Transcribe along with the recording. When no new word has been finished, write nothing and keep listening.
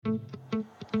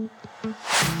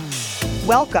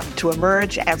Welcome to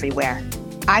Emerge Everywhere.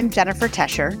 I'm Jennifer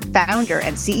Tescher, founder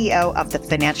and CEO of the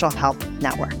Financial Health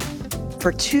Network.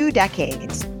 For 2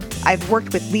 decades, I've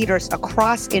worked with leaders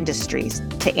across industries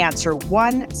to answer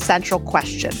one central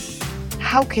question: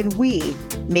 how can we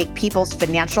make people's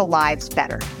financial lives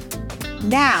better?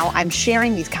 Now I'm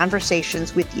sharing these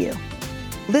conversations with you.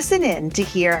 Listen in to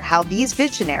hear how these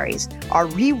visionaries are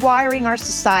rewiring our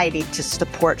society to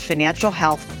support financial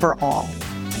health for all.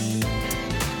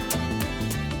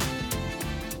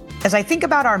 As I think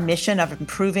about our mission of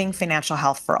improving financial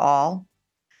health for all,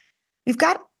 we've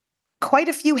got quite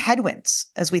a few headwinds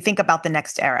as we think about the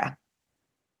next era.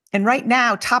 And right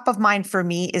now, top of mind for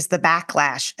me is the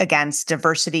backlash against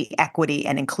diversity, equity,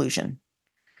 and inclusion.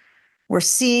 We're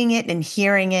seeing it and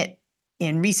hearing it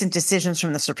in recent decisions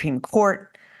from the Supreme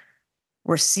Court.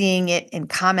 We're seeing it in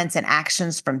comments and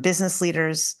actions from business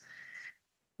leaders.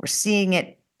 We're seeing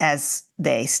it as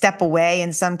they step away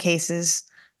in some cases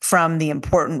from the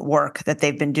important work that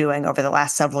they've been doing over the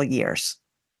last several years.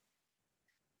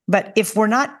 But if we're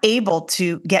not able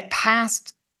to get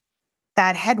past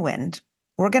that headwind,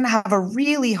 we're going to have a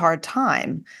really hard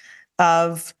time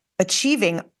of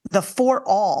achieving the for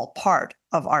all part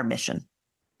of our mission,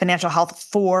 financial health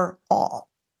for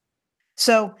all.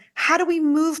 So how do we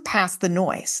move past the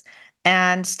noise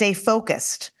and stay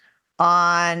focused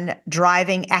on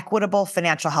driving equitable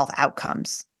financial health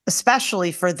outcomes,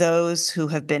 especially for those who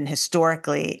have been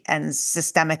historically and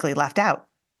systemically left out?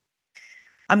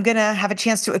 I'm going to have a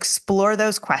chance to explore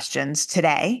those questions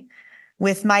today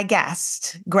with my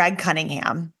guest, Greg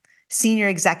Cunningham, Senior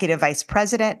Executive Vice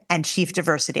President and Chief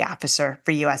Diversity Officer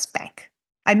for U.S. Bank.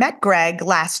 I met Greg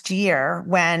last year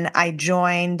when I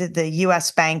joined the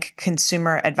U.S. Bank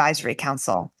Consumer Advisory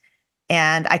Council,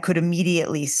 and I could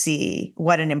immediately see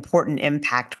what an important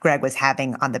impact Greg was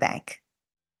having on the bank.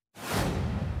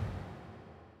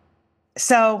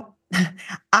 So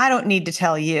I don't need to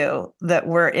tell you that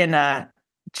we're in a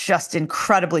just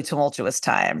incredibly tumultuous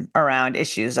time around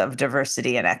issues of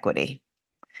diversity and equity.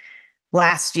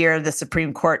 Last year, the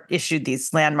Supreme Court issued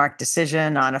this landmark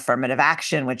decision on affirmative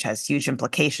action, which has huge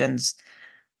implications.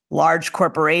 Large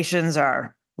corporations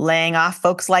are laying off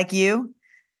folks like you.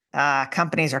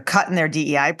 Companies are cutting their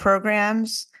DEI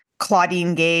programs.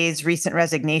 Claudine Gay's recent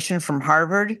resignation from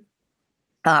Harvard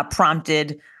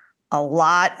prompted a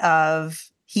lot of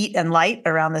heat and light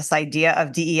around this idea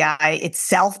of DEI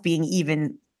itself being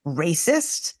even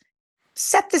racist.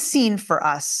 Set the scene for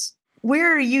us.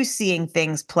 Where are you seeing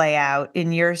things play out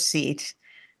in your seat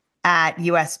at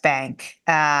U.S. Bank?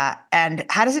 And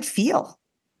how does it feel,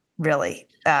 really,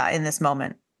 in this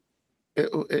moment?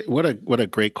 What a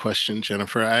great question,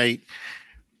 Jennifer.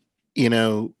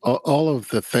 All of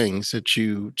the things that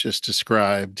you just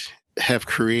described have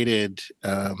created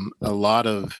a lot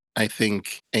of, I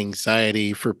think,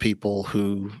 anxiety for people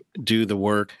who do the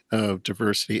work of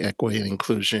diversity, equity, and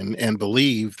inclusion and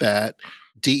believe that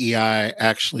DEI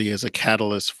actually is a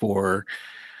catalyst for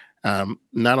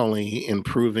not only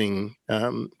improving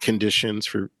conditions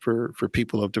for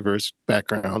people of diverse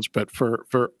backgrounds, but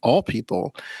for all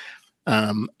people.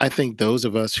 I think those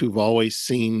of us who've always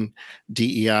seen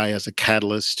DEI as a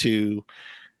catalyst to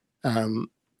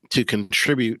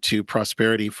contribute to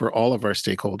prosperity for all of our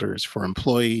stakeholders, for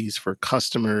employees, for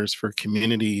customers, for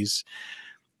communities,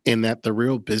 in that the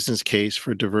real business case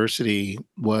for diversity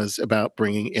was about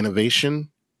bringing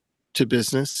innovation to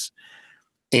business,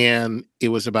 and it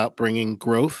was about bringing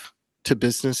growth to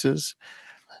businesses.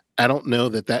 I don't know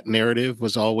that narrative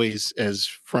was always as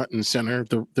front and center.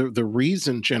 The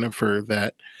reason, Jennifer,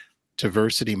 that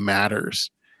diversity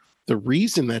matters, the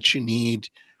reason that you need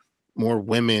more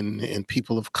women and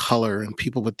people of color and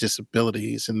people with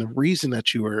disabilities, and the reason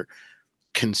that you are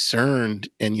concerned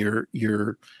and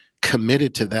you're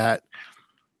committed to that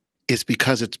is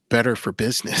because it's better for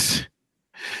business.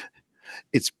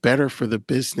 It's better for the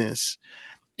business.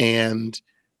 And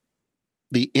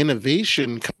the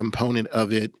innovation component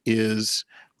of it is,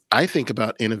 I think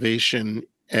about innovation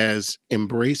as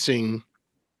embracing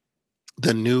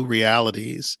the new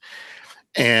realities.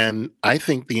 And I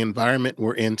think the environment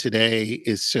we're in today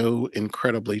is so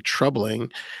incredibly troubling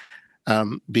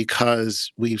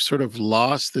because we've sort of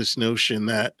lost this notion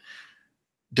that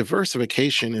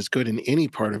diversification is good in any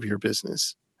part of your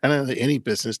business. I know that any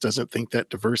business doesn't think that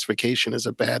diversification is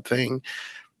a bad thing,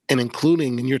 and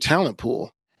including in your talent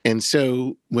pool. And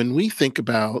so when we think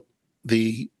about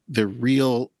the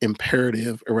real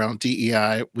imperative around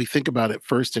DEI, we think about it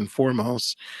first and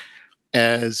foremost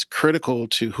as critical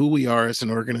to who we are as an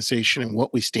organization and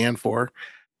what we stand for.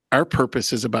 Our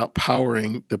purpose is about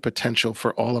powering the potential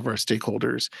for all of our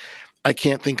stakeholders. I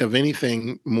can't think of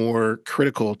anything more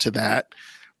critical to that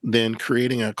than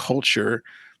creating a culture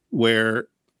where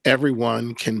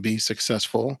everyone can be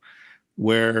successful,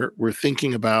 where we're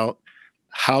thinking about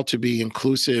how to be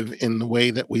inclusive in the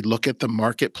way that we look at the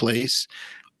marketplace,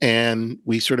 and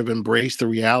we sort of embrace the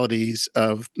realities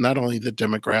of not only the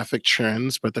demographic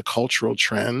trends, but the cultural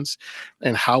trends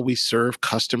and how we serve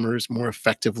customers more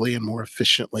effectively and more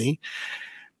efficiently.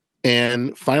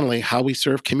 And finally, how we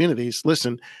serve communities.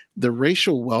 Listen, the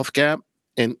racial wealth gap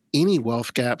and any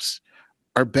wealth gaps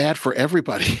are bad for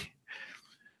everybody. Yeah.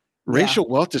 Racial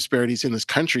wealth disparities in this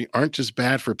country aren't just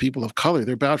bad for people of color,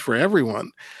 they're bad for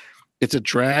everyone. It's a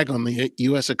drag on the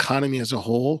US economy as a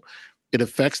whole. It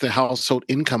affects the household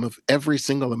income of every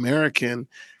single American.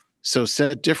 So,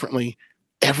 said differently,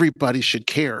 everybody should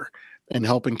care in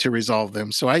helping to resolve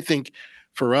them. So, I think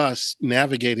for us,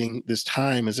 navigating this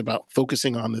time is about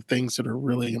focusing on the things that are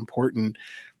really important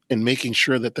and making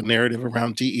sure that the narrative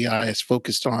around DEI is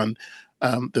focused on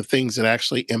the things that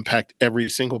actually impact every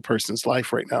single person's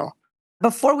life right now.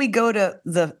 Before we go to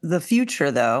the future,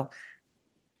 though,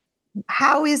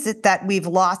 how is it that we've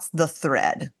lost the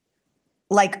thread?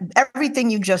 Like everything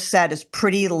you just said is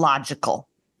pretty logical,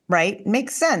 right?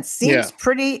 Makes sense. Yeah. Seems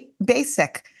pretty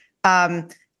basic.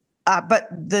 But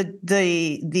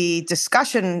the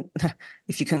discussion,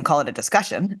 if you can call it a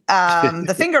discussion,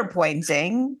 the finger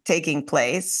pointing taking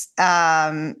place,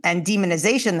 and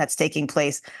demonization that's taking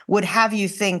place would have you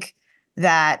think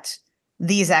that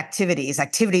these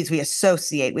activities we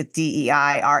associate with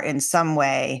DEI, are in some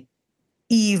way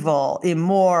evil,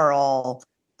 immoral,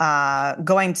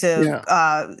 going to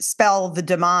Yeah. spell the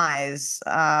demise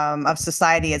of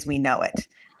society as we know it.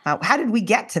 How did we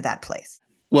get to that place?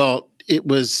 Well, it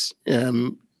was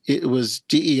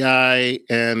DEI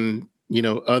and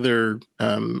other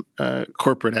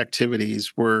corporate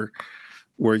activities were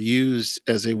used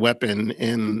as a weapon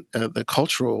in the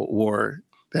cultural war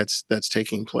that's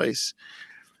taking place,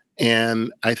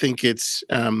 and I think it's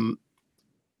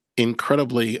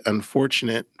incredibly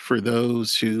unfortunate for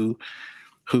those who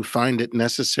find it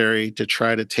necessary to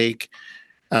try to take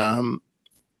um,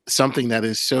 something that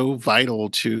is so vital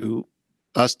to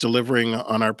us delivering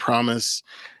on our promise,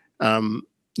 um,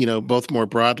 both more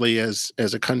broadly as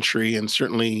a country and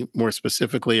certainly more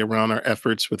specifically around our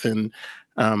efforts within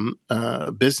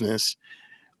business.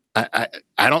 I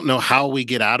don't know how we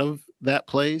get out of that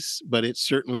place, but it's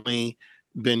certainly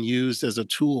been used as a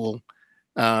tool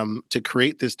to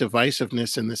create this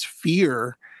divisiveness and this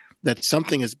fear that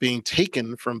something is being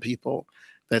taken from people,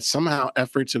 that somehow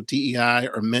efforts of DEI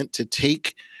are meant to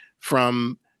take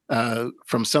from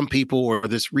some people, or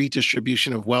this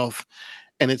redistribution of wealth,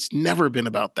 and it's never been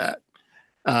about that.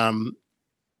 Um,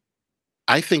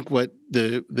 I think what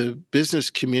the business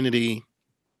community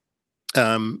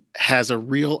has a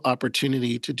real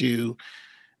opportunity to do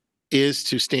is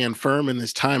to stand firm in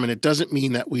this time, and it doesn't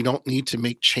mean that we don't need to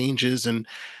make changes in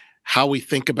how we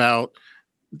think about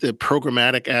the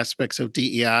programmatic aspects of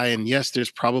DEI. And yes,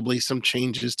 there's probably some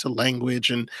changes to language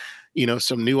and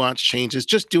some nuanced changes,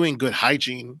 just doing good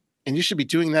hygiene. And you should be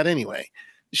doing that anyway.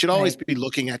 You should always Right. be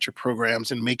looking at your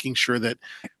programs and making sure that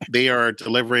they are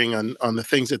delivering on the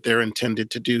things that they're intended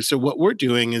to do. So what we're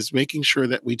doing is making sure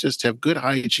that we just have good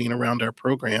hygiene around our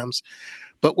programs.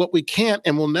 But what we can't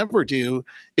and will never do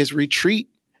is retreat.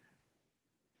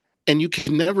 And you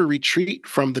can never retreat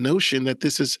from the notion that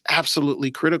this is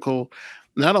absolutely critical,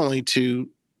 not only to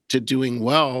doing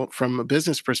well from a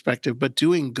business perspective, but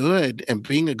doing good and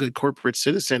being a good corporate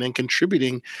citizen and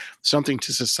contributing something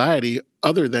to society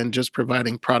other than just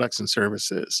providing products and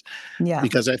services. Yeah.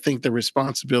 Because I think the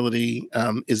responsibility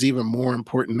is even more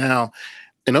important now.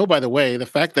 And oh, by the way, the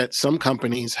fact that some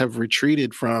companies have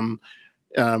retreated from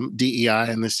DEI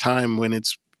in this time when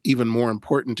it's even more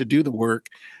important to do the work,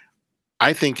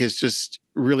 I think has just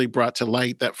really brought to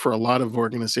light that for a lot of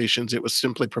organizations, it was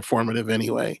simply performative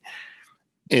anyway.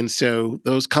 And so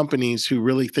those companies who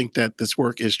really think that this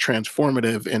work is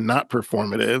transformative and not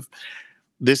performative,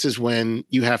 this is when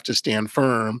you have to stand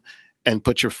firm and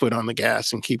put your foot on the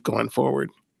gas and keep going forward.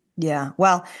 Yeah.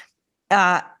 Well,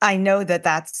 I know that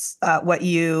that's what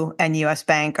you and US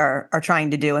Bank are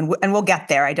trying to do, and we'll get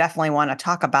there. I definitely want to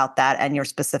talk about that and your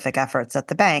specific efforts at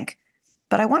the bank.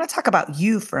 But I want to talk about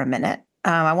you for a minute.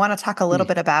 I want to talk a little Mm.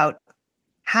 bit about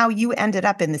how you ended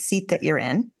up in the seat that you're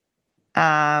in.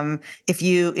 If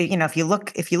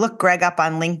you look Greg up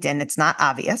on LinkedIn, it's not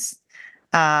obvious.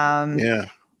 Um,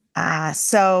 Yeah.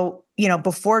 so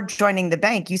before joining the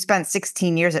bank, you spent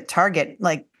 16 years at Target,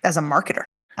 like as a marketer.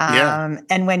 Yeah.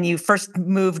 And when you first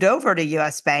moved over to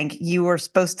US Bank, you were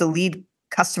supposed to lead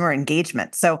customer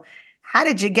engagement. So how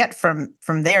did you get from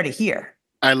there to here?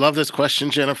 I love this question,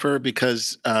 Jennifer,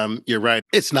 because you're right.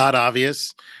 It's not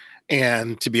obvious.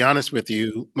 And to be honest with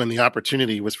you, when the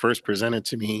opportunity was first presented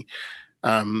to me,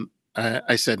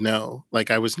 I said no.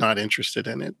 Like I was not interested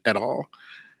in it at all,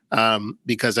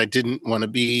 because I didn't want to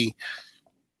be,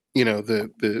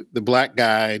 the black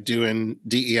guy doing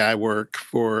DEI work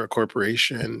for a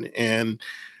corporation, and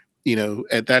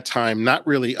at that time, not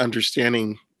really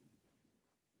understanding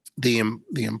the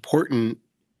important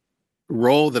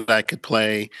role that I could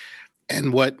play,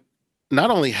 and what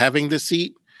not only having the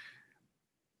seat,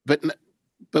 but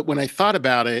but when I thought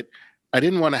about it, I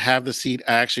didn't want to have the seat.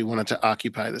 I actually wanted to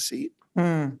occupy the seat.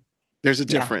 Mm, There's a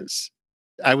yeah. difference.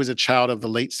 I was a child of the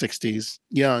late 60s,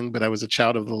 young, but I was a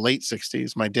child of the late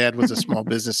 60s. My dad was a small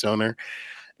business owner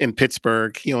in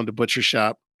Pittsburgh. He owned a butcher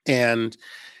shop. And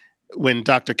when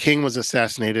Dr. King was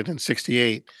assassinated in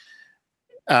 68,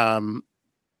 um,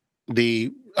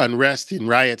 the unrest and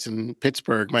riots in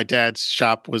Pittsburgh, my dad's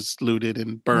shop was looted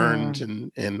and burned,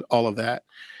 Mm, and all of that.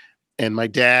 And my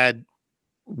dad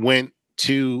went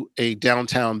to a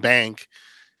downtown bank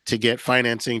to get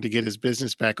financing to get his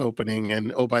business back opening,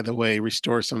 and, oh, by the way,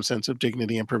 restore some sense of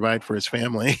dignity and provide for his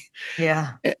family.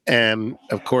 yeah. And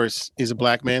of course, he's a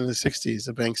black man in the 60s.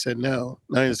 The bank said no.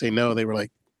 Not only did they say no, they were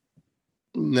like,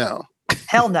 no.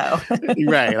 Hell no.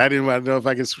 Right. I didn't want to know if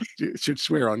I should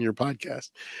swear on your podcast.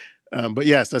 But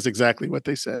yes, that's exactly what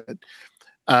they said.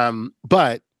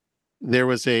 But there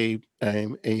was a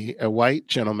white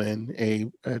gentleman,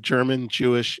 a German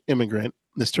Jewish immigrant,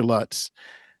 Mr. Lutz,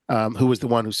 who was the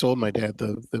one who sold my dad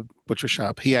the butcher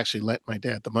shop. He actually lent my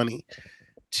dad the money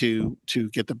to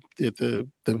get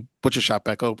the butcher shop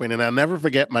back open. And I'll never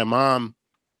forget my mom.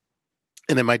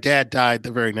 And then my dad died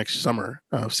the very next summer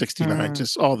of 69, Mm,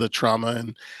 just all the trauma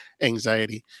and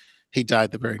anxiety. He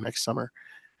died the very next summer.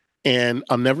 And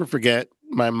I'll never forget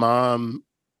my mom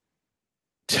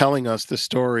telling us the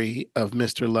story of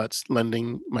Mr. Lutz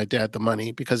lending my dad the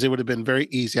money, because it would have been very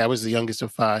easy. I was the youngest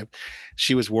of five.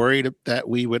 She was worried that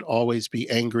we would always be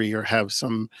angry or have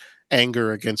some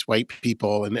anger against white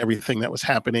people and everything that was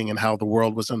happening and how the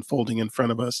world was unfolding in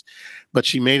front of us. But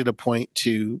she made it a point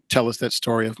to tell us that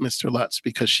story of Mr. Lutz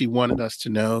because she wanted us to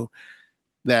know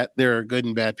that there are good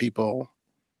and bad people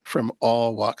from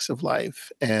all walks of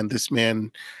life. And this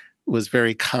man was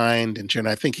very kind and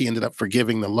generous. I think he ended up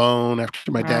forgiving the loan after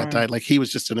my dad mm, died. Like, he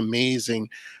was just an amazing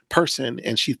person.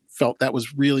 And she felt that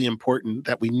was really important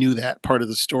that we knew that part of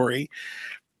the story.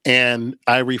 And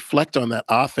I reflect on that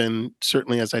often,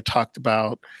 certainly as I talked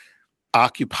about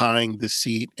occupying the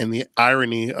seat and the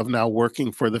irony of now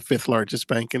working for the fifth largest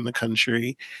bank in the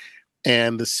country,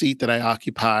 and the seat that I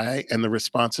occupy and the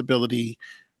responsibility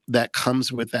that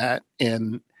comes with that,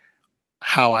 and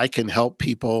how I can help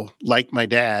people like my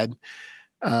dad,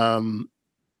 um,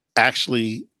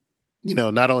 actually,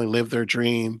 not only live their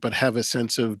dream, but have a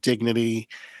sense of dignity,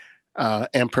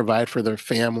 and provide for their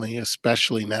family,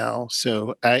 especially now.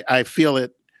 So I feel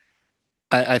it.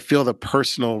 I feel the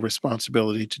personal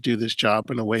responsibility to do this job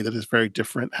in a way that is very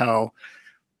different how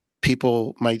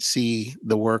people might see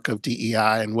the work of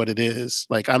DEI and what it is.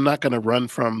 Like, I'm not going to run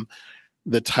from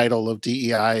the title of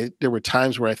DEI. There were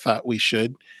times where I thought we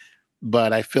should,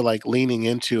 but I feel like leaning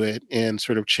into it and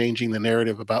sort of changing the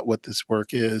narrative about what this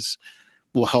work is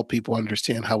will help people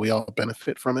understand how we all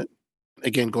benefit from it.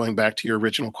 Again, going back to your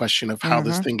original question of how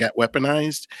this mm-hmm. thing got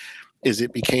weaponized, is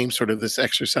it became sort of this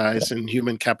exercise in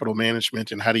human capital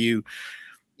management, and how do you,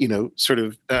 sort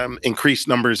of increase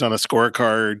numbers on a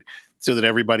scorecard so that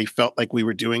everybody felt like we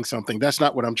were doing something. That's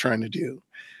not what I'm trying to do.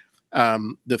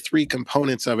 The three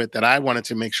components of it that I wanted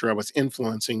to make sure I was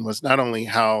influencing was not only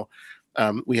how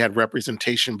we had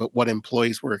representation, but what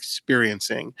employees were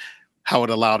experiencing, how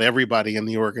it allowed everybody in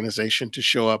the organization to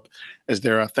show up as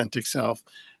their authentic self.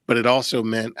 But it also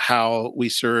meant how we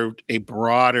served a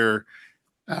broader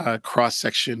cross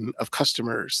section of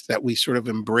customers, that we sort of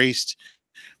embraced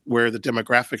where the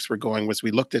demographics were going. Was we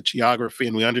looked at geography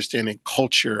and we understanding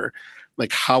culture,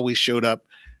 like how we showed up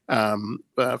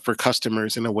for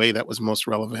customers in a way that was most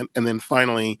relevant. And then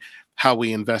finally, how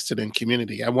we invested in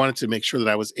community. I wanted to make sure that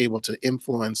I was able to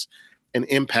influence and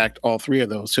impact all three of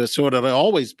those. So it had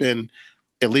always been,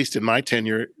 at least in my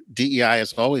tenure, DEI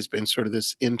has always been sort of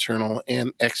this internal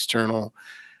and external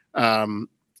um,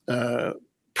 uh,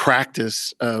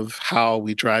 practice of how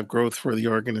we drive growth for the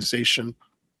organization.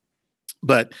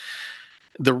 But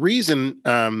the reason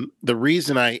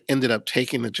I ended up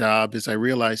taking the job is I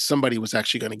realized somebody was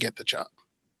actually going to get the job.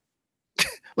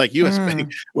 Like you was saying,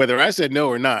 Mm, whether I said no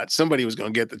or not, somebody was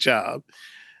going to get the job.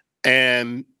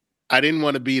 And I didn't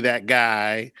want to be that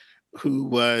guy who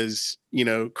was,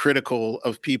 critical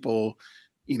of people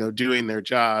doing their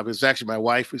job. It was actually my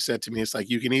wife who said to me, it's like,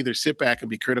 you can either sit back and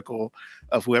be critical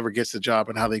of whoever gets the job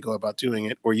and how they go about doing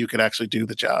it, or you could actually do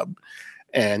the job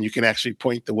and you can actually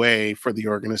point the way for the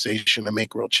organization to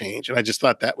make real change. And I just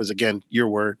thought that was, again, your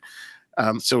word,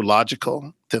 so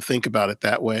logical to think about it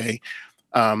that way.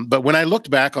 But when I looked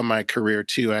back on my career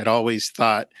too, I'd always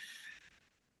thought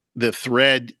the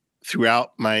thread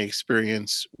throughout my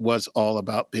experience was all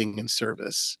about being in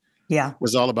service, Yeah.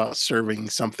 was all about serving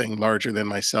something larger than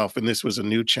myself. And this was a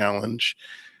new challenge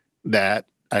that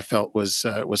I felt was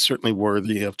certainly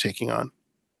worthy of taking on.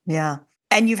 Yeah.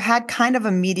 And you've had kind of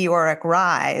a meteoric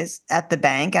rise at the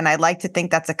bank. And I'd like to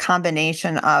think that's a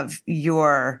combination of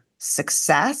your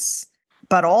success,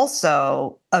 but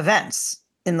also events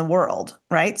in the world,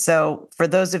 right? So for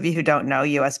those of you who don't know,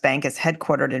 US Bank is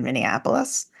headquartered in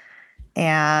Minneapolis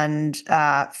and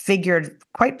figured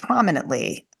quite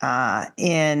prominently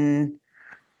in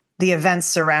the events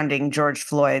surrounding George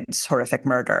Floyd's horrific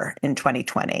murder in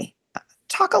 2020.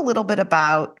 Talk a little bit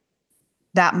about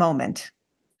that moment.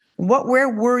 Where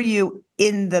were you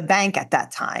in the bank at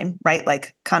that time, right?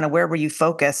 Like, kind of where were you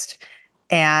focused,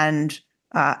 and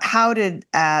how did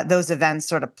those events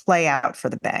sort of play out for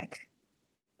the bank?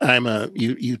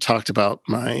 You talked about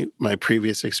my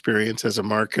previous experience as a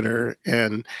marketer,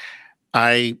 and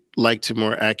I like to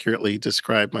more accurately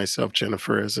describe myself,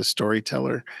 Jennifer, as a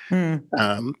storyteller,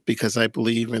 Mm, because I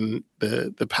believe in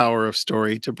the power of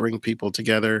story to bring people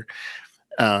together,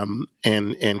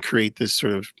 and create this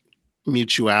sort of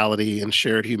mutuality and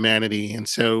shared humanity. And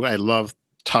so I love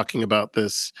talking about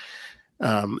this.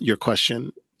 Your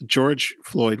question: George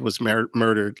Floyd was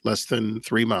murdered less than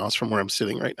 3 miles from where I'm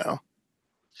sitting right now.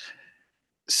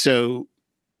 So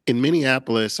in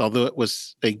Minneapolis, although it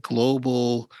was a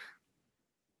global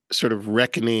sort of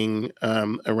reckoning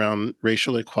around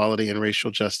racial equality and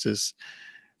racial justice,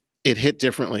 it hit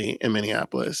differently in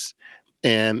Minneapolis.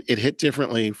 And it hit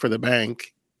differently for the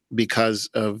bank because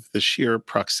of the sheer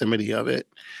proximity of it.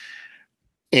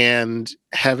 And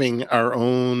having our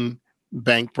own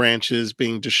bank branches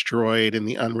being destroyed and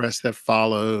the unrest that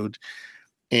followed,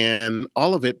 and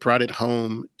all of it brought it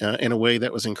home in a way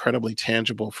that was incredibly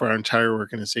tangible for our entire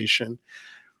organization.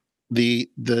 The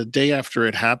day after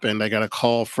it happened, I got a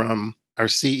call from our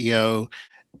CEO,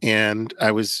 and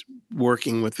I was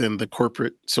working within the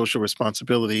corporate social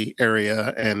responsibility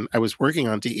area, and I was working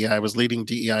on DEI. I was leading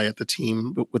DEI at the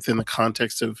team within the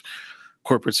context of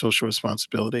corporate social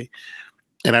responsibility.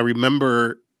 And I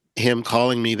remember him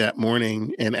calling me that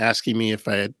morning and asking me if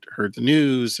I had heard the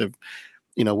news, of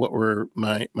what were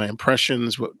my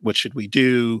impressions, what should we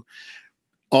do,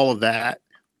 all of that.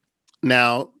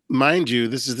 Now, mind you,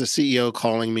 this is the CEO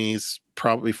calling me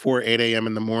probably before 8 a.m.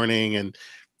 in the morning, and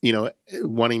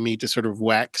wanting me to sort of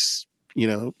wax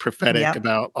prophetic yep.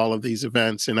 about all of these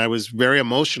events. And I was very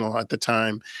emotional at the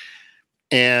time.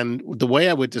 And the way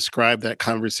I would describe that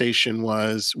conversation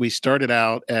was, we started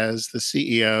out as the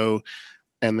CEO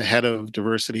and the head of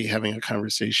diversity having a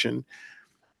conversation,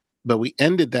 but we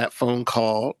ended that phone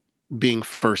call being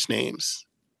first names.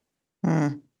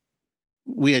 Mm,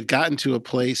 We had gotten to a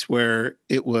place where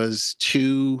it was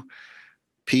two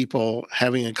people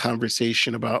having a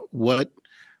conversation about what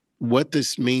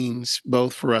this means,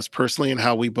 both for us personally and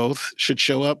how we both should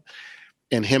show up,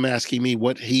 and him asking me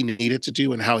what he needed to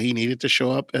do and how he needed to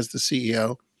show up as the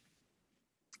CEO,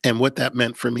 and what that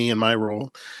meant for me in my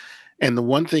role. And the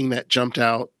one thing that jumped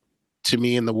out to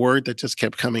me, and the word that just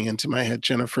kept coming into my head,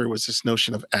 Jennifer, was this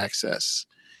notion of access.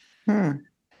 mm,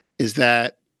 Is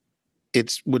that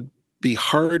it would be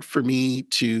hard for me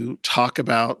to talk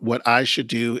about what I should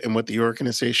do and what the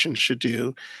organization should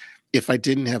do if I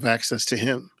didn't have access to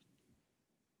him,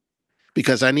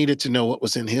 because I needed to know what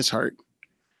was in his heart,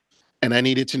 and I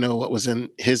needed to know what was in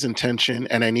his intention,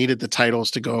 and I needed the titles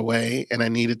to go away, and I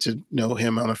needed to know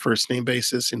him on a first name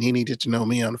basis, and he needed to know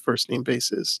me on a first name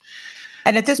basis.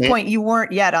 and at this And point, you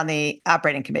weren't yet on the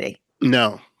operating committee.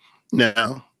 no,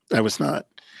 no, I was not.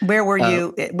 Where were Uh,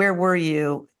 you? Where were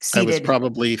you I was seated?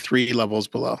 probably 3 levels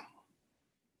below.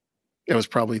 I was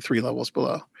probably 3 levels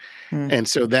below. Mm, And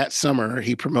so that summer,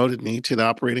 he promoted me to the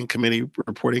operating committee,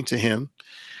 reporting to him.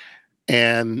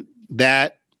 And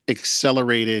that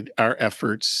accelerated our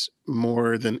efforts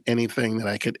more than anything that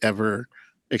I could ever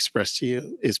express to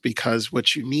you, is because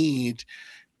what you need,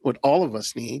 what all of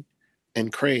us need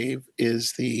and crave,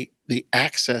 is the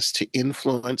access to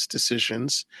influence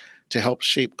decisions, to help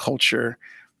shape culture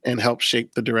and help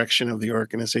shape the direction of the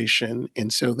organization.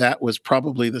 And so that was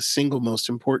probably the single most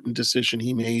important decision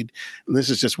he made. And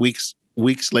this is just weeks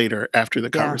later after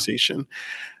the yeah. conversation.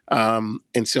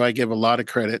 And so I give a lot of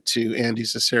credit to Andy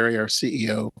Cesare, our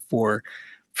CEO, for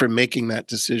for making that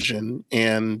decision.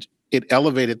 And it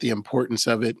elevated the importance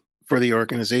of it for the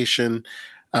organization,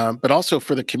 but also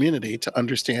for the community to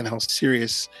understand how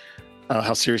seriously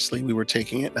we were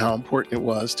taking it and how important it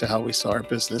was to how we saw our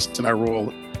business and our role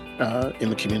in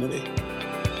the community.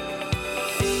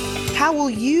 How will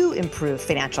you improve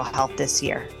financial health this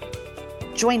year?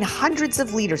 Join hundreds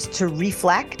of leaders to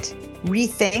reflect,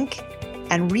 rethink,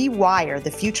 and rewire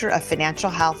the future of financial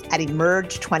health at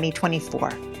Emerge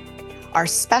 2024. Our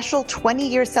special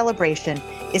 20-year celebration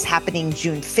is happening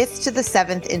June 5th to the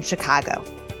 7th in Chicago.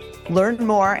 Learn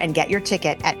more and get your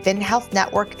ticket at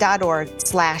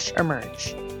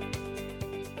finhealthnetwork.org/emerge.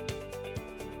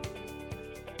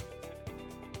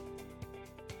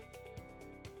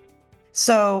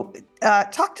 So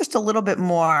talk just a little bit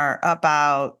more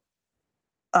about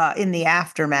in the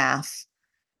aftermath,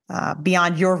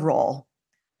 beyond your role,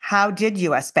 how did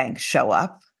U.S. Bank show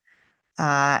up?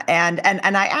 And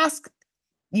I ask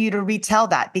you to retell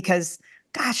that because,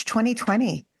 gosh,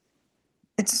 2020,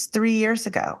 it's 3 years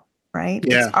ago, right?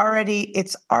 Yeah. It's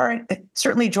already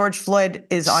certainly George Floyd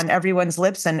is on everyone's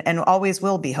lips and always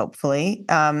will be, hopefully.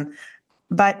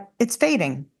 But it's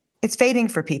fading. It's fading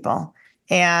for people.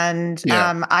 And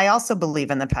I also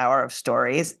believe in the power of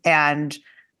stories. And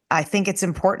I think it's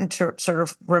important to sort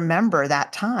of remember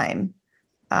that time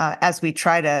as we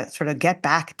try to sort of get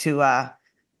back to a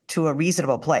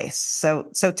reasonable place. So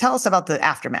tell us about the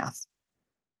aftermath.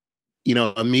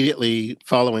 Immediately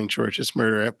following George's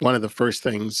murder, one of the first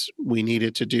things we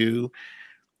needed to do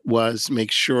was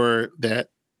make sure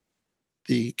that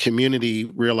the community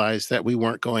realized that we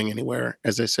weren't going anywhere.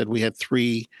 As I said, we had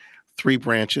three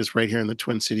branches right here in the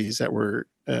Twin Cities that were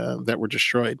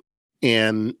destroyed.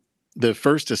 And the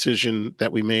first decision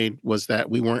that we made was that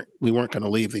we weren't going to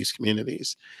leave these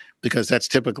communities, because that's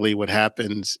typically what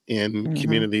happens in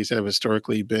communities that have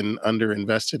historically been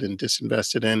underinvested and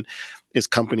disinvested in, is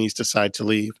companies decide to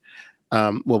leave.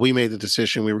 Well, we made the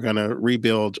decision we were going to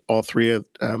rebuild all three of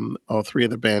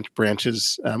the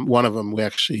branches. One of them we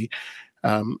actually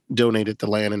donated the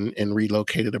land and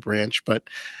relocated a branch, but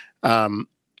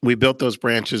we built those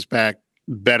branches back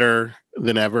better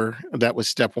than ever. That was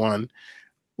step one.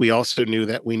 We also knew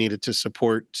that we needed to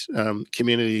support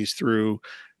communities through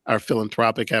our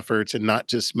philanthropic efforts and not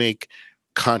just make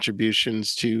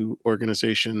contributions to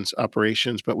organizations'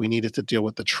 operations, but we needed to deal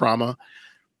with the trauma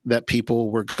that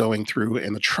people were going through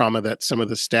and the trauma that some of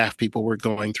the staff people were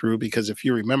going through. Because if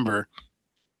you remember,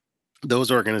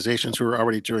 those organizations who were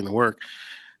already doing the work,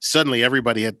 suddenly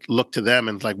everybody had looked to them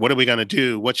and like, what are we going to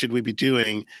do? What should we be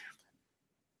doing?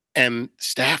 And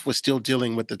staff was still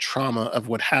dealing with the trauma of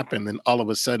what happened. And all of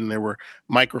a sudden there were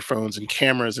microphones and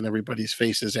cameras in everybody's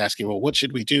faces asking, well, what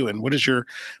should we do? And what is your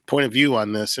point of view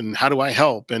on this? And how do I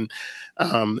help? And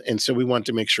so we wanted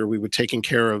to make sure we were taking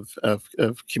care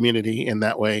of community in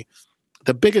that way.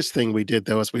 The biggest thing we did,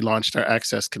 though, is we launched our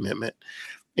access commitment.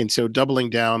 And so doubling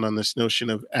down on this notion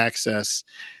of access,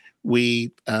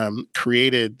 we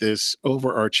created this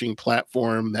overarching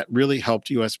platform that really helped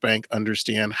U.S. Bank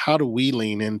understand how do we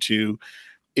lean into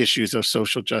issues of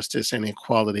social justice and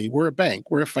equality. We're a bank,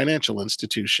 we're a financial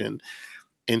institution.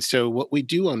 And so what we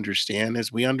do understand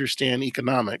is we understand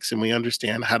economics and we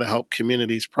understand how to help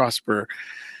communities prosper.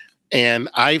 And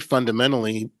I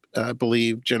fundamentally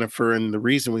believe, Jennifer, and the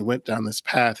reason we went down this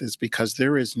path is because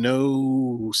there is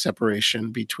no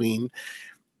separation between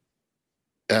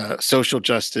social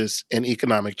justice and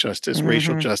economic justice,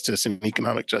 racial justice and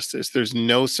economic justice. There's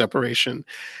no separation.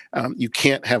 You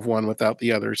can't have one without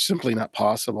the other. It's simply not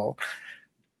possible.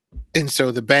 And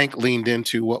so the bank leaned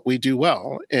into what we do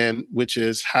well, and which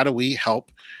is how do we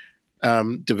help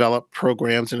develop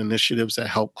programs and initiatives that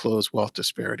help close wealth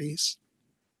disparities.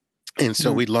 And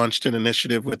so we launched an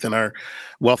initiative within our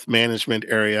wealth management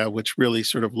area, which really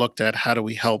sort of looked at how do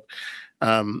we help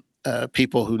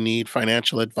people who need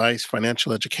financial advice,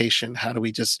 financial education. How do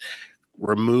we just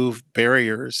remove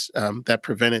barriers that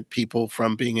prevented people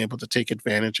from being able to take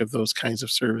advantage of those kinds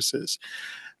of services?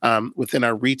 Within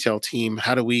our retail team,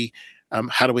 how do we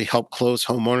help close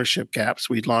home ownership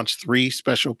gaps? We launched 3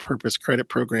 special purpose credit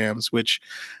programs, which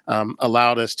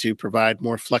allowed us to provide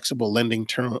more flexible lending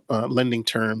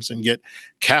terms and get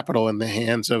capital in the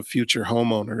hands of future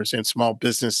homeowners and small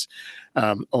business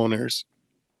owners.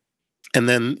 And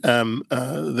then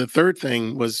the third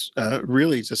thing was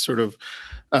really just sort of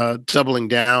doubling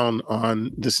down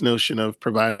on this notion of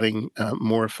providing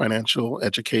more financial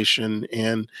education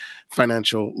and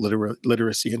financial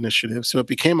literacy initiatives. So it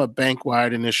became a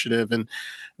bank-wide initiative. And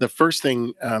the first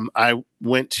thing I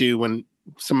went to when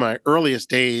some of my earliest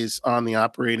days on the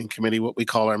operating committee, what we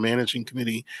call our managing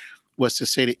committee, was to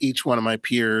say to each one of my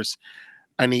peers,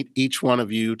 I need each one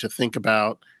of you to think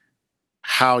about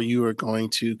how you are going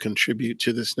to contribute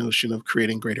to this notion of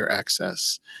creating greater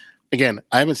access. Again,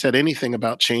 I haven't said anything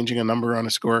about changing a number on a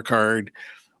scorecard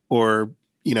or,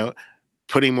 you know,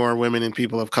 putting more women and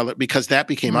people of color, because that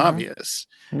became obvious.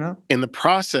 No. In the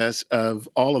process of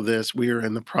all of this, we are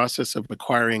in the process of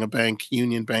acquiring a bank,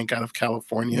 Union Bank out of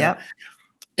California. Yep.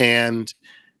 And,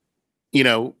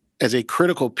 as a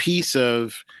critical piece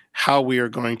of how we are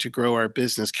going to grow our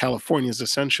business, California is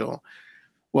essential.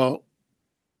 Well,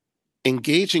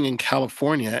 engaging in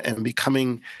California and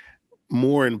becoming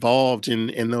more involved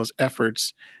in those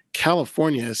efforts,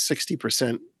 California is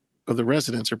 60% of the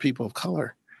residents are people of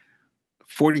color.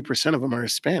 40% of them are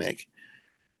Hispanic.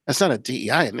 That's not a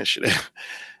DEI initiative.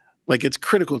 Like, it's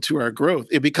critical to our growth.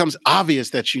 It becomes obvious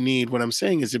that you need, what I'm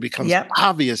saying is it becomes Yep.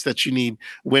 obvious that you need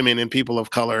women and people of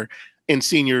color in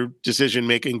senior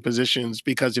decision-making positions,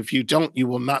 because if you don't, you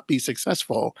will not be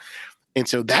successful. And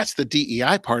so that's the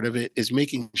DEI part of it, is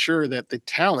making sure that the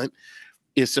talent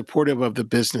is supportive of the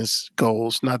business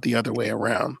goals, not the other way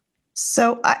around.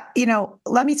 So,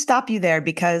 let me stop you there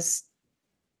because,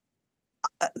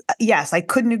 yes, I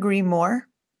couldn't agree more.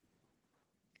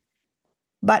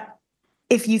 But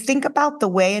if you think about the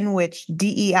way in which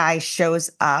DEI shows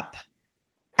up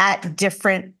at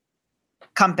different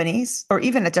companies or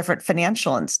even at different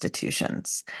financial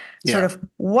institutions, sort of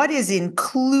what is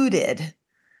included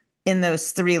in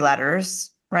those three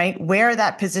letters, right? Where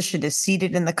that position is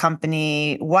seated in the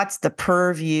company, what's the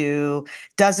purview,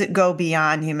 does it go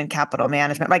beyond human capital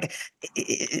management? Like,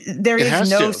 there is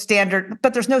no standard,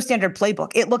 but there's no standard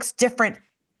playbook. It looks different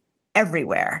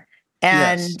everywhere.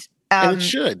 Yes. And it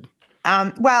should.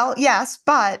 Well, yes,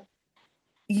 but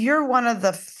you're one of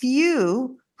the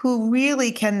few who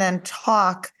really can then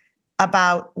talk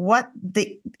about what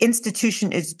the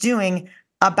institution is doing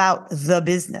about the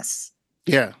business.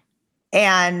 Yeah.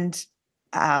 And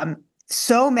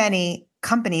so many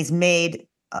companies made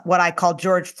what I call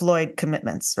George Floyd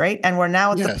commitments, right? And we're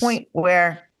now at the point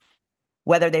where,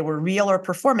 whether they were real or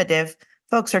performative,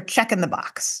 folks are checking the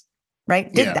box,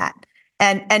 right? Did that.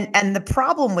 And the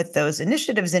problem with those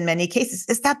initiatives in many cases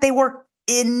is that they were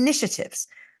initiatives.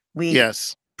 We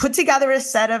put together a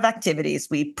set of activities.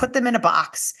 We put them in a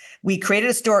box. We created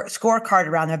a scorecard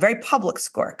around them, a very public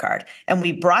scorecard. And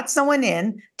we brought someone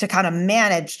in to kind of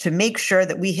manage to make sure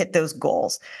that we hit those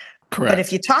goals. Correct. But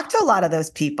if you talk to a lot of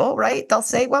those people, right, they'll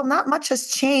say, well, not much has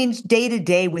changed day to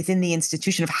day within the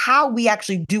institution of how we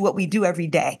actually do what we do every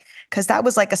day, because that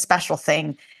was like a special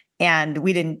thing. And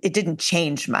it didn't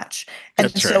change much. And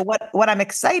That's so right. what I'm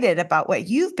excited about what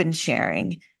you've been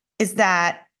sharing is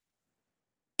that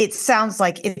it sounds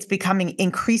like it's becoming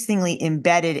increasingly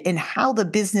embedded in how the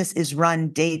business is run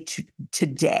day to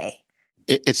day.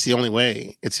 It's the only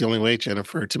way. It's the only way,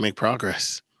 Jennifer, to make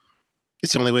progress.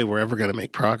 It's the only way we're ever going to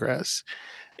make progress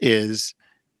is,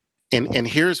 and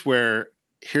here's where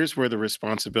the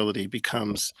responsibility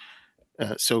becomes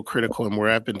so critical, and where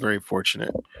I've been very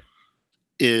fortunate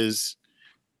is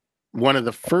one of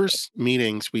the first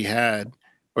meetings we had,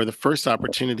 or the first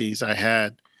opportunities I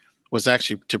had, was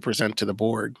actually to present to the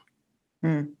board.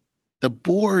 The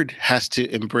board has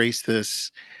to embrace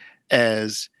this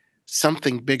as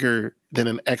something bigger than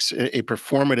a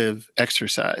performative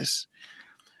exercise.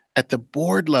 At the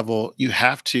board level, you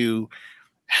have to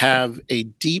have a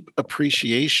deep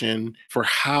appreciation for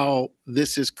how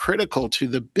this is critical to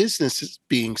the business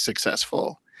being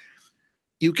successful.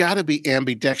 You got to be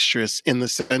ambidextrous in the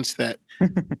sense that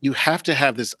you have to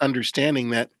have this understanding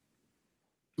that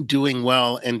doing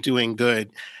well and doing good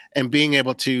and being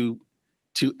able to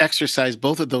exercise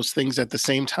both of those things at the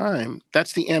same time,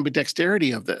 that's the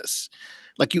ambidexterity of this.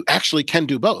 Like, you actually can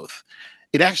do both.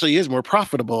 It actually is more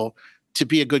profitable to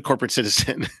be a good corporate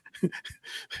citizen.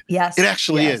 Yes. It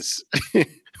actually is.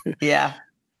 Yeah.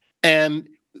 And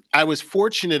I was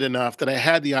fortunate enough that I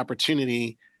had the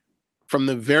opportunity from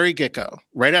the very get-go,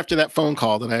 right after that phone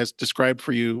call that I described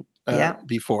for you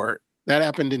before. That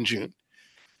happened in June.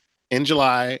 In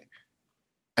July,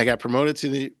 I got promoted to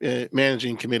the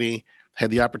managing committee,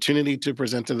 had the opportunity to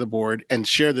present to the board and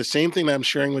share the same thing that I'm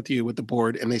sharing with you with the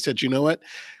board. And they said, you know what?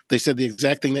 They said the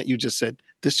exact thing that you just said.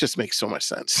 This just makes so much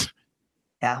sense.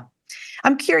 Yeah.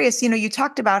 I'm curious, you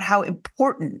talked about how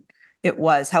important it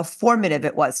was, how formative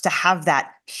it was to have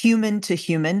that human to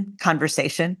human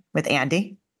conversation with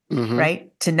Andy,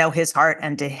 right? To know his heart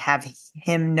and to have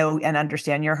him know and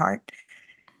understand your heart.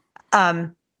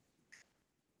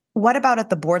 What about at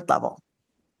the board level?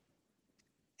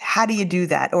 How do you do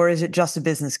that? Or is it just a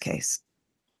business case?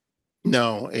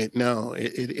 No,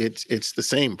 it's the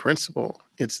same principle.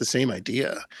 It's the same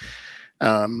idea.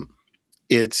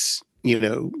 It's,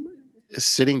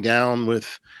 sitting down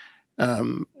with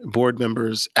board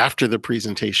members after the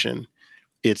presentation.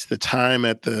 It's the time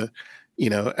at the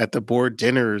board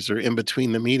dinners or in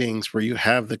between the meetings where you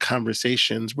have the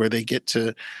conversations where they get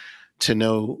to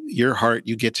know your heart.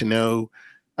 You get to know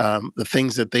the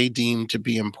things that they deem to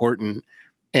be important.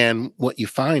 And what you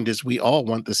find is we all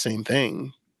want the same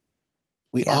thing.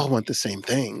 We Yeah. all want the same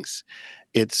things.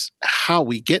 It's how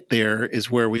we get there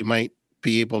is where we might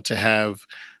be able to have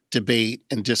debate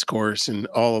and discourse and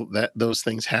all of that, those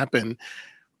things happen.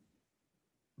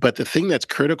 But the thing that's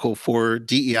critical for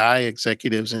DEI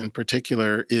executives in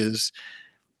particular is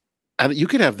you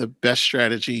could have the best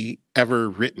strategy ever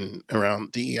written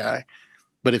around DEI,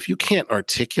 but if you can't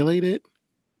articulate it,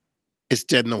 it's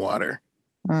dead in the water.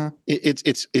 Mm.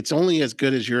 It's only as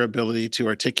good as your ability to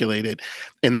articulate it,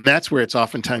 and that's where it's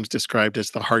oftentimes described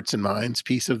as the hearts and minds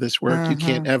piece of this work. You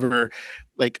can't Mm-hmm. ever,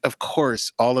 like, of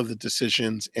course, all of the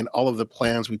decisions and all of the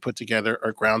plans we put together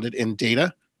are grounded in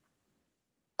data.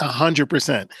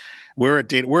 100%. We're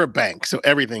a bank, so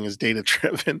everything is data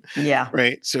driven, Yeah.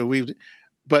 right?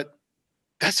 But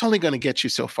that's only going to get you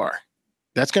so far.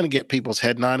 That's going to get people's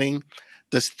head nodding.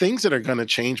 The things that are going to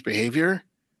change behavior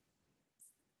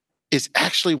is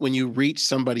actually when you reach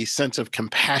somebody's sense of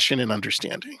compassion and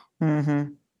understanding.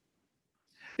 Mm-hmm.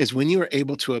 Is when you are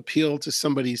able to appeal to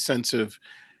somebody's sense of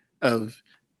a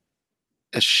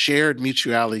shared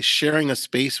mutuality, sharing a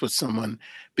space with someone,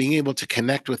 being able to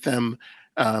connect with them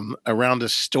around a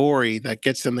story that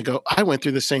gets them to go, I went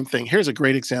through the same thing. Here's a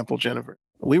great example, Jennifer.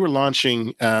 We were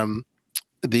launching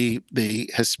the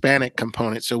Hispanic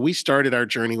component. So we started our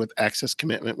journey with access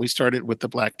commitment. We started with the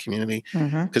Black community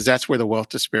Mm-hmm. because that's where the wealth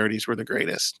disparities were the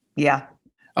greatest. Yeah.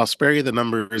 I'll spare you the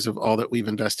numbers of all that we've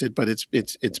invested, but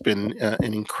it's been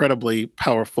an incredibly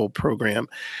powerful program.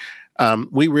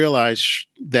 We realized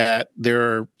that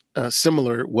there are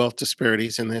similar wealth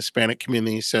disparities in the Hispanic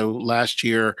community. So last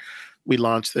year, we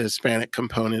launched the Hispanic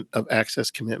component of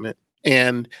Access Commitment.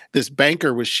 And this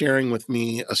banker was sharing with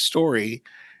me a story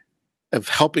of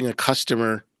helping a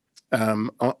customer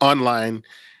online.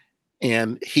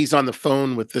 And he's on the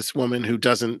phone with this woman who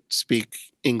doesn't speak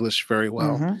English very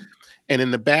well. Mm-hmm. And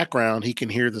in the background, he can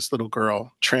hear this little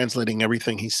girl translating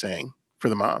everything he's saying for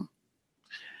the mom.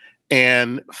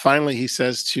 And finally, he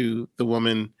says to the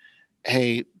woman,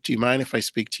 hey, do you mind if I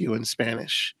speak to you in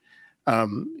Spanish?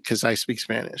 Because I speak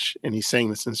Spanish. And he's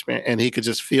saying this in Spanish. And he could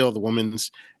just feel the woman's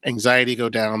anxiety go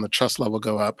down, the trust level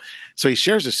go up. So he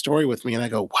shares a story with me, and I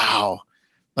go, wow,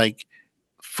 like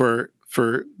for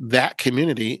that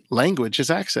community, language is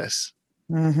access.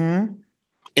 Mm-hmm.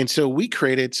 And so we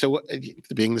created,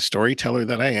 being the storyteller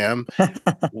that I am,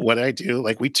 what I do,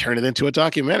 like we turn it into a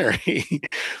documentary.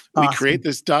 We create Awesome.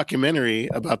 this documentary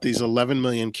about these 11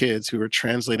 million kids who are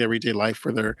translate everyday life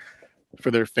for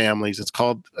their families. It's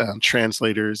called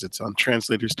Translators. It's on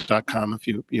translators.com if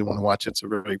you want to watch it. It's a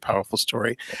very powerful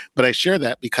story. But I share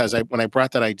that because when I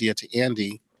brought that idea to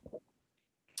Andy,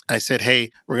 I said,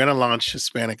 hey, we're going to launch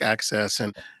Hispanic Access.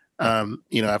 And,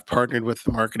 I've partnered with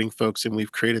the marketing folks and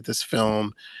we've created this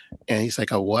film. And he's like,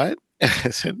 a what? I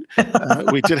said,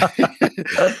 we did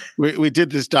we did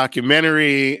this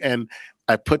documentary and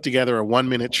I put together a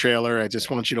 1-minute trailer. I just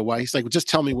want you to watch. He's like, well, just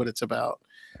tell me what it's about.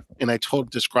 And I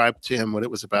described to him what it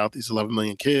was about, these 11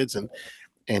 million kids.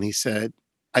 And he said,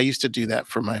 I used to do that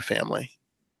for my family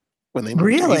when they moved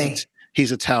here. Really?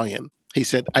 He's Italian. He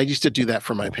said, I used to do that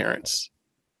for my parents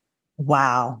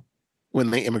Wow. when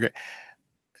they immigrate.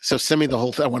 So send me the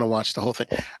whole thing. I want to watch the whole thing.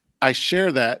 I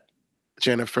share that,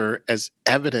 Jennifer, as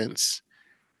evidence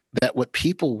that what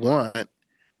people want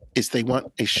is they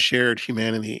want a shared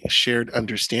humanity, a shared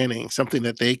understanding, something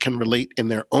that they can relate in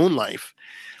their own life.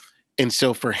 And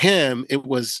so for him, it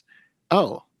was,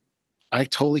 oh, I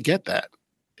totally get that.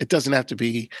 It doesn't have to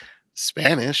be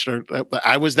Spanish or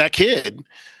I was that kid.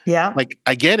 Yeah. Like,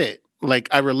 I get it. Like,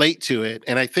 I relate to it.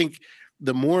 And I think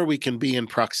the more we can be in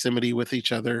proximity with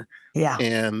each other Yeah.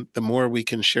 and the more we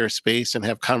can share space and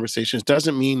have conversations,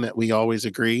 doesn't mean that we always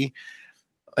agree.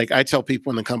 Like I tell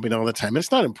people in the company all the time,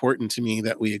 it's not important to me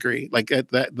that we agree. Like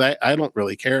that I don't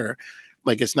really care.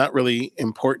 Like it's not really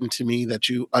important to me that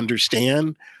you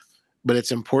understand, but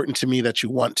it's important to me that you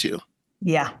want to.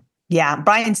 Yeah. Yeah.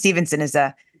 Brian Stevenson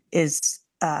is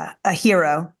a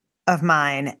hero of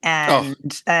mine. Oh,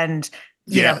 And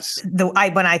yes.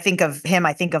 when I think of him,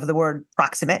 I think of the word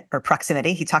proximate or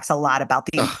proximity. He talks a lot about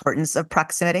the Ugh. importance of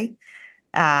proximity.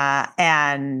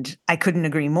 And I couldn't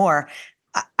agree more.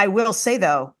 I will say,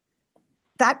 though,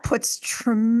 that puts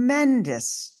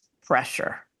tremendous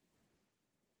pressure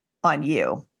on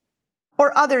you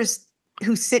or others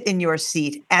who sit in your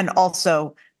seat and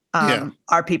also Yeah.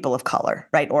 are people of color,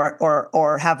 right?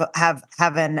 Or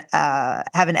have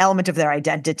an element of their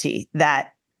identity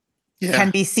that Yeah.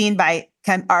 can be seen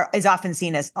is often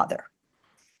seen as other.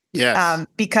 Yes.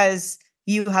 Because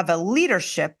you have a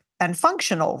leadership and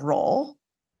functional role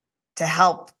to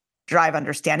help drive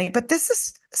understanding, but this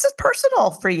is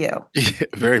personal for you. Yeah,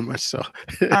 very much so.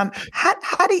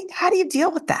 How do you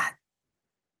deal with that?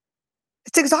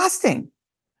 It's exhausting.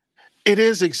 It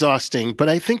is exhausting, but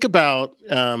I think about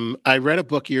I read a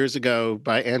book years ago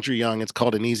by Andrew Young. It's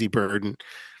called An Easy Burden.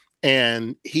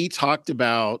 And he talked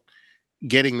about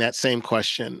getting that same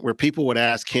question where people would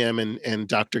ask him and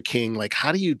Dr. King, like,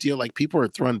 how do you deal? Like, people are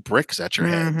throwing bricks at your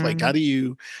head. Like, how Mm-hmm. do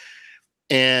you?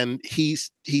 And he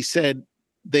said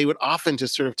they would often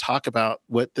just sort of talk about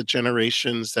what the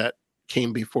generations that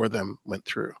came before them went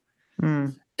through,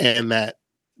 Mm. and that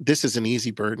this is an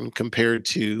easy burden compared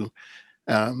to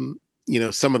um,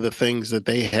 some of the things that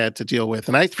they had to deal with.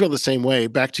 And I feel the same way.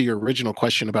 Back to your original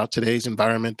question about today's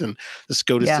environment and the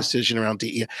SCOTUS Yeah. decision around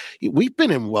DEI, we've been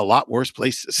in a lot worse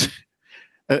places.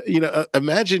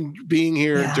 Imagine being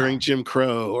here Yeah. during Jim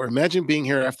Crow, or imagine being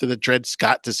here after the Dred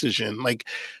Scott decision. Like,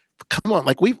 come on,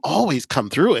 like, we've always come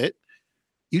through it.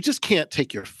 You just can't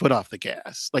take your foot off the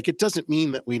gas. Like, it doesn't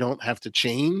mean that we don't have to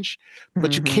change,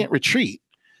 but you Mm-hmm. can't retreat.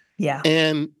 Yeah.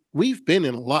 And we've been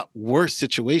in a lot worse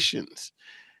situations.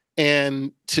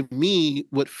 And to me,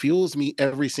 what fuels me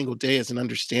every single day is an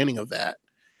understanding of that,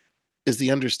 is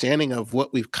the understanding of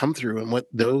what we've come through and what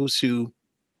those who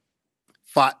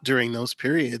fought during those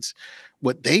periods,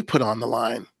 what they put on the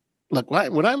line. Like,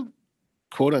 when I'm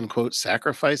quote unquote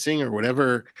sacrificing or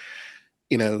whatever,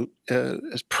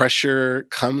 as pressure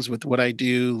comes with what I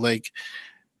do, like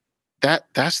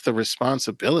that's the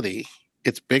responsibility.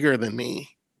 It's bigger than me.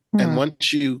 And Mm.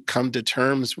 once you come to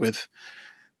terms with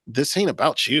this ain't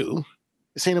about you,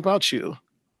 this ain't about you.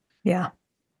 Yeah.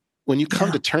 When you come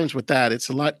Yeah. to terms with that, it's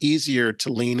a lot easier to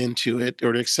lean into it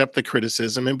or to accept the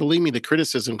criticism. And believe me, the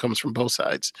criticism comes from both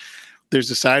sides. There's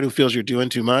a side who feels you're doing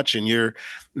too much and you're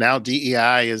now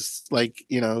DEI is like,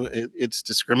 it's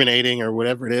discriminating or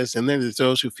whatever it is. And then there's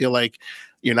those who feel like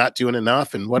you're not doing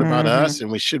enough. And what about Mm-hmm. us? And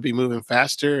we should be moving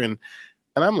faster. And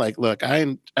I'm like, look, I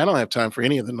don't have time for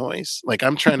any of the noise. Like,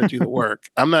 I'm trying to do the work.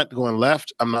 I'm not going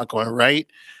left. I'm not going right.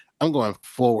 I'm going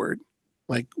forward.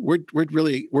 Like, we're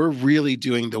really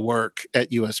doing the work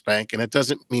at US Bank. And it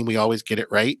doesn't mean we always get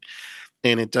it right.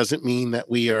 And it doesn't mean that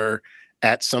we are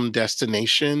at some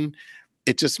destination.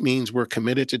 It just means we're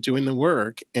committed to doing the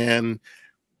work. And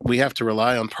we have to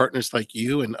rely on partners like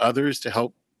you and others to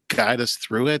help guide us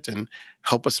through it and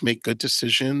help us make good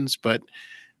decisions. But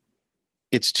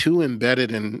it's too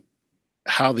embedded in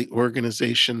how the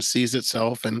organization sees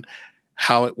itself and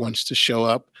how it wants to show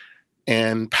up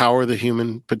and power the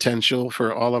human potential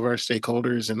for all of our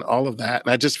stakeholders and all of that.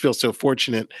 And I just feel so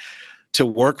fortunate to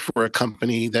work for a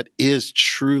company that is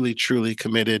truly, truly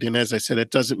committed. And as I said, it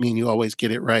doesn't mean you always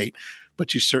get it right,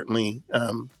 but you certainly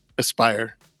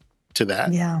aspire to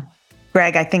that. Yeah.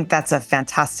 Greg, I think that's a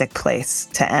fantastic place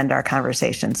to end our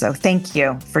conversation. So thank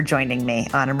you for joining me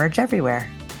on Emerge Everywhere.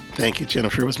 Thank you,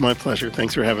 Jennifer. It was my pleasure.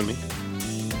 Thanks for having me.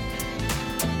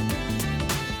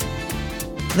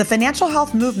 The financial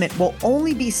health movement will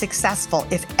only be successful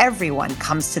if everyone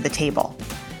comes to the table.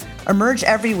 Emerge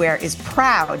Everywhere is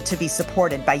proud to be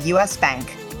supported by US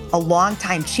Bank, a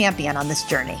longtime champion on this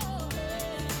journey.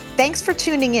 Thanks for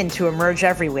tuning in to Emerge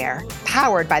Everywhere,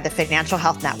 powered by the Financial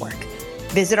Health Network.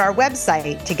 Visit our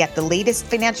website to get the latest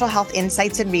financial health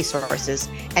insights and resources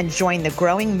and join the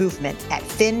growing movement at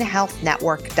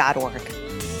finhealthnetwork.org.